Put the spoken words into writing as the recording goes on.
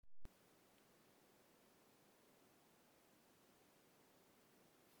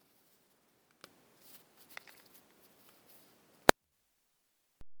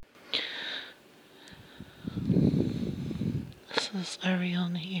is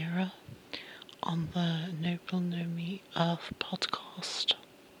Ariana Era on the Noble Know Me Earth podcast.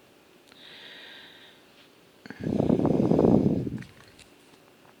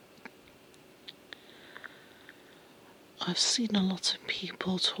 I've seen a lot of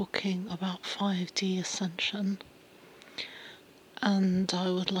people talking about 5D Ascension, and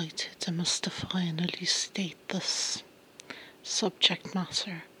I would like to demystify and elucidate this subject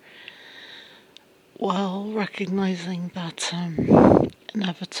matter, while recognising that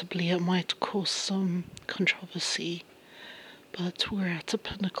inevitably it might cause some controversy, but we're at a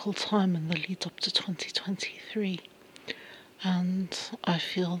pinnacle time in the lead up to 2023, and I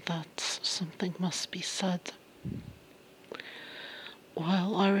feel that something must be said.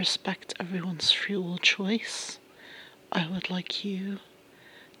 While I respect everyone's free will choice, I would like you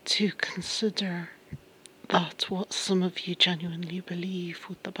to consider that what some of you genuinely believe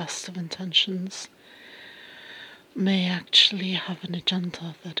with the best of intentions may actually have an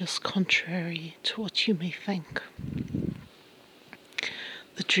agenda that is contrary to what you may think.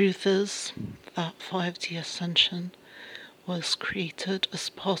 The truth is that 5D Ascension was created as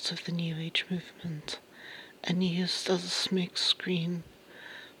part of the New Age movement and used as a smokescreen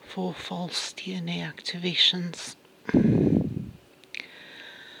for false DNA activations,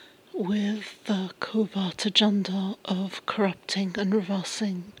 with the covert agenda of corrupting and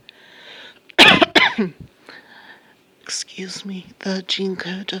reversing the gene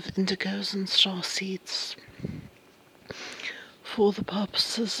code of indigos and starseeds. For the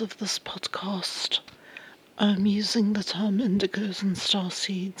purposes of this podcast, I'm using the term indigos and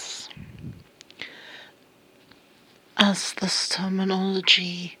starseeds, as this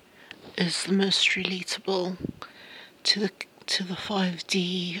terminology is the most relatable to the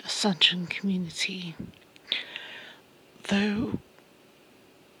 5D Ascension community. Though,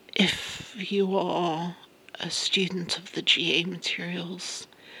 if you are a student of the GA materials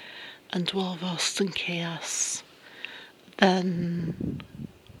and well versed in chaos, then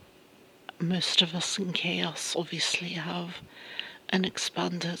most of us in chaos obviously have an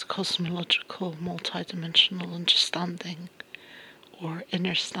expanded cosmological multidimensional understanding, or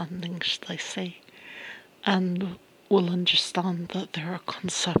understanding should I say, and will understand that there are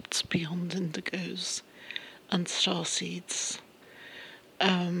concepts beyond indigos and starseeds,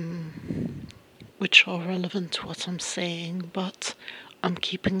 which are relevant to what I'm saying, but I'm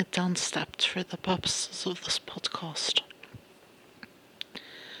keeping it downstepped for the purposes of this podcast.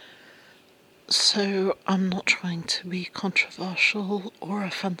 So I'm not trying to be controversial or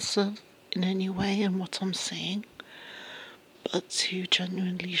offensive in any way in what I'm saying, but to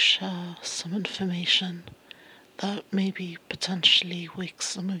genuinely share some information that maybe potentially wakes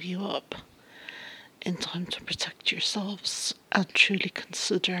some of you up in time to protect yourselves and truly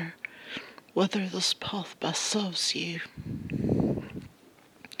consider whether this path best serves you.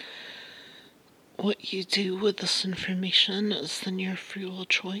 What you do with this information is then your free will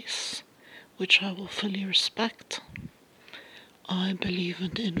choice, which I will fully respect. I believe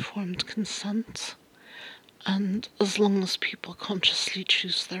in informed consent, and as long as people consciously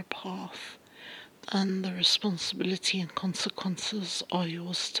choose their path, then the responsibility and consequences are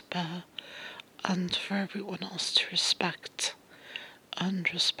yours to bear, and for everyone else to respect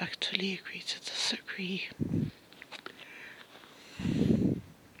and respectfully agree to disagree.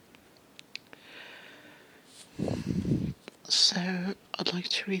 So I'd like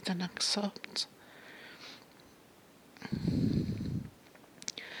to read an excerpt.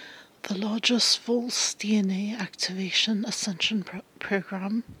 The largest false DNA activation ascension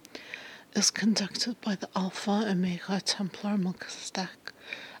program is conducted by the Alpha Omega Templar Melchizedek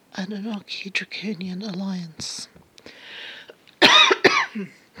and Anarchy Draconian Alliance.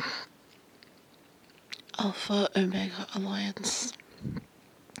 Alpha Omega Alliance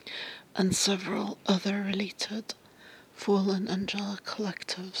and several other related fallen angelic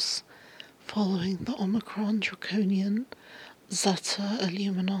collectives following the Omicron Draconian Zeta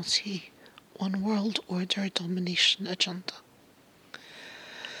Illuminati One World Order domination agenda.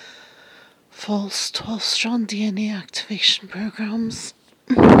 False 12-strand DNA activation programs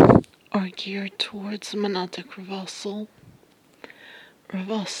are geared towards monadic reversal,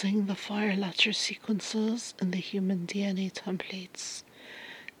 reversing the fire letter sequences in the human DNA templates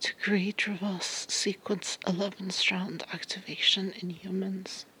to create reverse sequence 11-strand activation in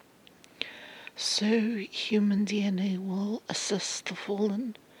humans. So human DNA will assist the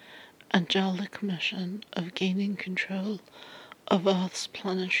fallen angelic mission of gaining control of Earth's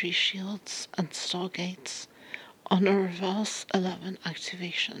planetary shields and stargates on a reverse 11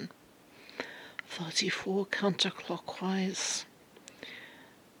 activation, 34 counterclockwise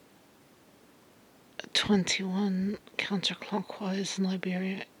 21 counterclockwise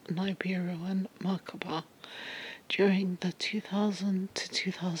Nibiru and Merkaba during the 2000 to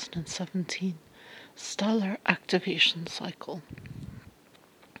 2017 stellar activation cycle.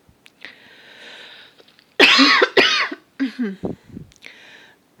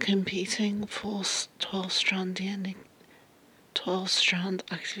 Competing force 12-strand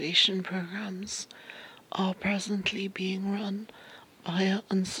activation programs are presently being run via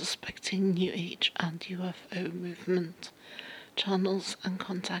unsuspecting New Age and UFO movement channels and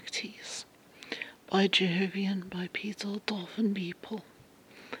contactees by Jehovian, bipedal, dolphin people,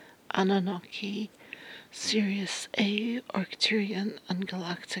 Anunnaki, Sirius A, Arcturian and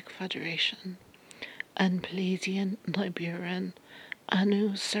Galactic Federation, and Palladian, Nibiran,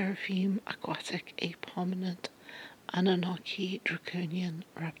 Anu, Seraphim, Aquatic, Ape, Hominid, Anunnaki, Draconian,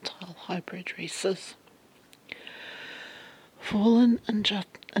 Reptile hybrid races. Fallen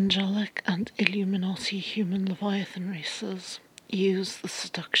angelic and Illuminati human Leviathan races use the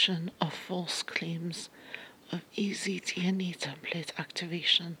seduction of false claims of easy DNA template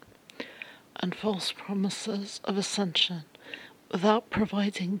activation and false promises of ascension without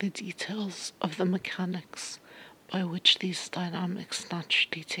providing the details of the mechanics by which these dynamics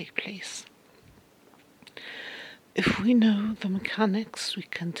naturally take place. If we know the mechanics, we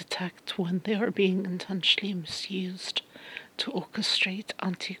can detect when they are being intentionally misused to orchestrate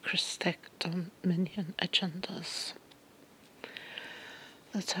anti-Christic dominion agendas.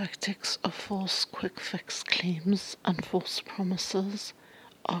 The tactics of false quick-fix claims and false promises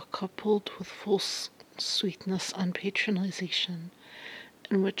are coupled with false sweetness and patronization,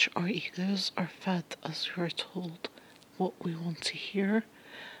 in which our egos are fed as we are told what we want to hear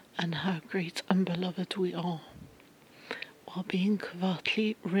and how great and beloved we are, while being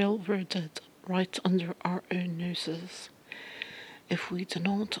covertly railroaded right under our own noses. If we do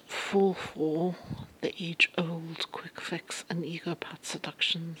not fall for the age-old quick-fix and ego-pat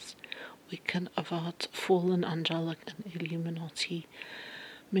seductions, we can avert fallen angelic and Illuminati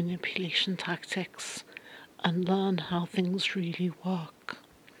manipulation tactics and learn how things really work.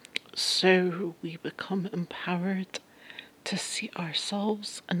 So we become empowered to see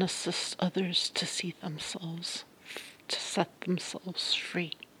ourselves and assist others to see themselves, to set themselves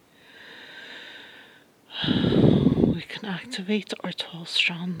free. We can activate our 12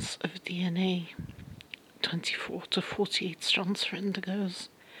 strands of DNA, 24 to 48 strands for indigos,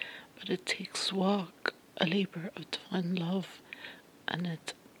 but it takes work, a labour of divine love, and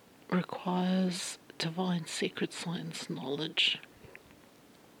it requires divine sacred science knowledge.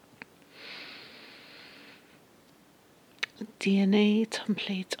 DNA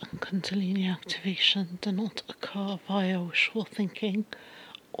template and Kundalini activation do not occur via wishful thinking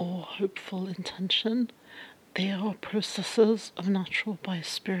or hopeful intention. They are processes of natural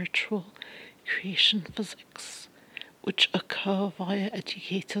biospiritual creation physics, which occur via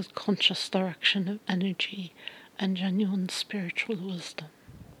educated conscious direction of energy and genuine spiritual wisdom.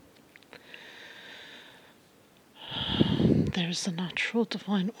 There is a natural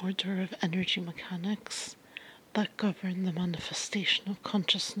divine order of energy mechanics that govern the manifestation of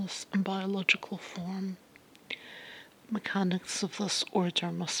consciousness and biological form. Mechanics of this order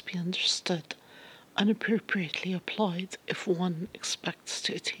must be understood and appropriately applied if one expects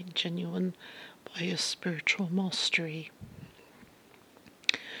to attain genuine biospiritual mastery.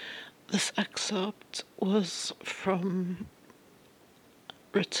 This excerpt was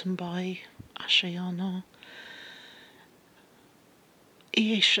written by Ashayana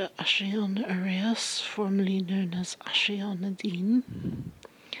Ayesha Ashayana Arias, formerly known as Ashayana Dean.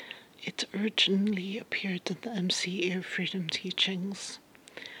 It originally appeared in the MCA of Freedom Teachings,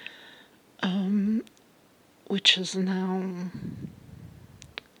 which is now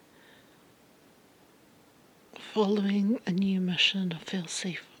following a new mission of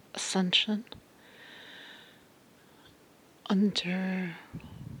fail-safe Ascension under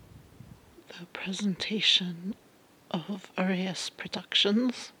the presentation of Arias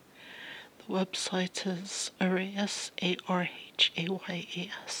Productions. The website is Arias, ARHAYAS.com.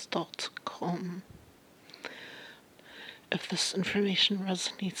 If this information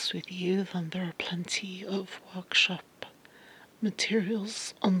resonates with you, then there are plenty of workshop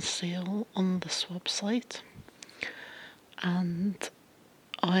materials on sale on this website, and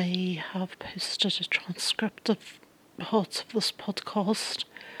I have posted a transcript of parts of this podcast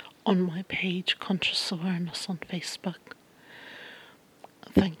on my page, Conscious Awareness, on Facebook.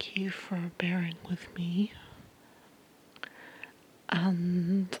 Thank you for bearing with me,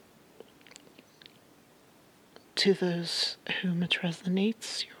 and to those whom it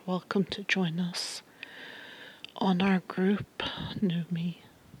resonates, you're welcome to join us on our group, Know Me.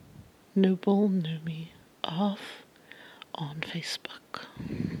 Noble Nomi Off on Facebook.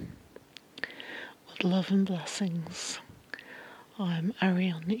 With love and blessings, I'm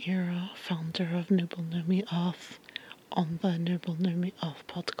Ariane Era, founder of Noble Nomi Off on the Noble Nomi Off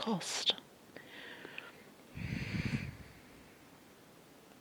podcast.